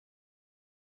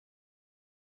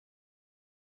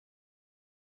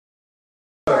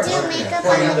Do you makeup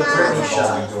on the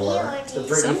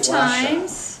TV?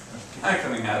 Sometimes.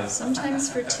 Coming out of Sometimes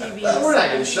for TV. We're not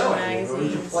going to show it. We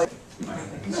can play.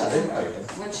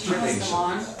 When she puts them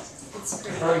on, it's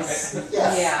pretty nice.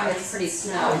 Yeah. It's pretty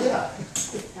snow. Yeah.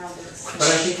 But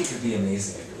I think it could be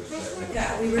amazing if it was better.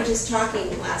 Yeah, we were just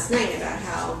talking last night about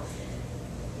how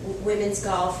women's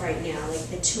golf right now, like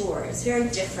the tour, is very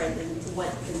different than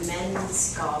what the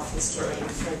men's golf is doing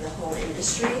for the whole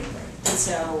industry. And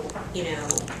so, you know,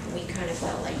 we kind of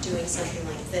felt like doing something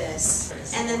like this.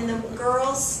 And then the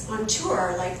girls on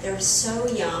tour, like they're so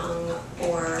young,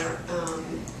 or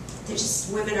they're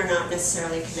just, women are not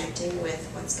necessarily connecting with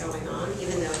what's going on,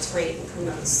 even though it's great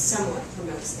and somewhat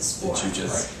promotes the sport.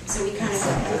 So we kind of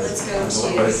like, let's go to,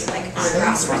 like, on a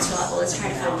grassroots level, let's try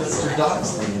to find people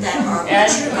that are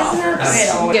true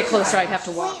golfers. Get closer, I'd have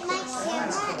to walk. Wait, my camera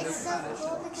is so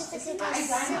cool because it goes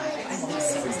so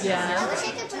Yeah. I wish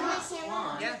I could put my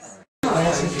camera. Yes.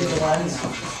 Glancing through the lens.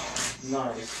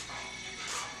 Nice.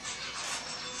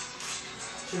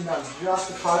 Trim down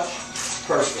just a touch.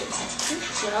 Perfect. Good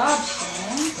job,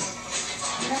 Sharon.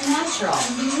 You're natural.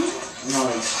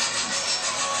 Nice.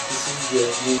 This is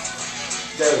good.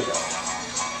 There we go.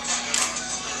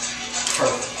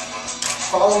 Perfect.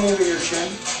 Follow me with your chin.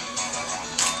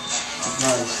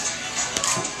 Nice.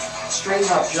 Straighten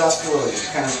up just a little bit.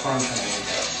 Kind of crunch on it.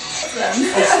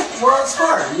 Well, it's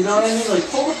hard. You know what I mean? Like,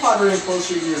 pull the putter in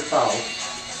closer to your toe.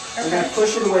 And then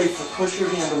push it away. Push your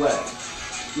hand away.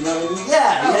 You know what I mean?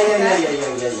 Yeah.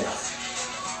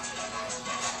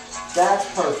 That's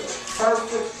perfect.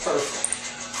 Perfect.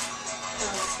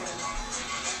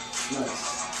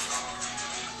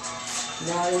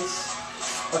 Nice.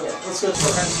 Okay, let's go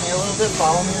behind me a little bit.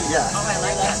 Follow me. Yeah. Oh, I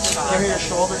like that spot. Give me your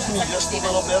shoulder to me just a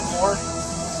little bit more.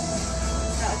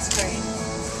 That's great.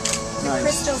 Nice.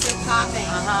 Crystals are popping.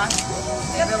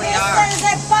 They really are. Crystals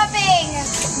are popping!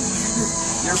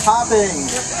 You're popping.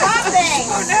 Popping!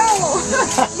 Oh no!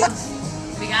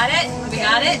 We got it? We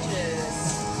got it?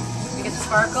 We get the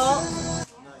sparkle.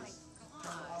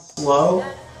 Slow.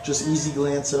 Just easy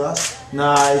glance at us.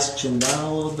 Nice. Chin down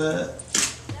a little bit.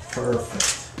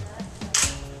 Perfect.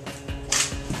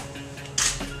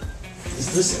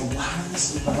 Is this a lot of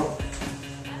this is about?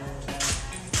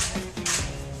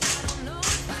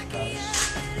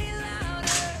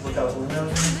 Look out the window.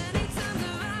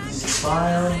 Easy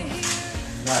smile.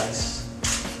 Nice.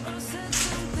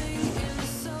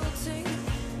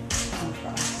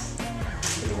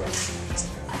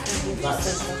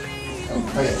 Nice.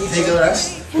 Okay, take a rest.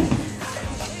 Turn it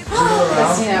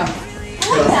around. You know,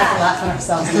 we have to laugh on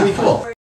ourselves. It's gonna be cool.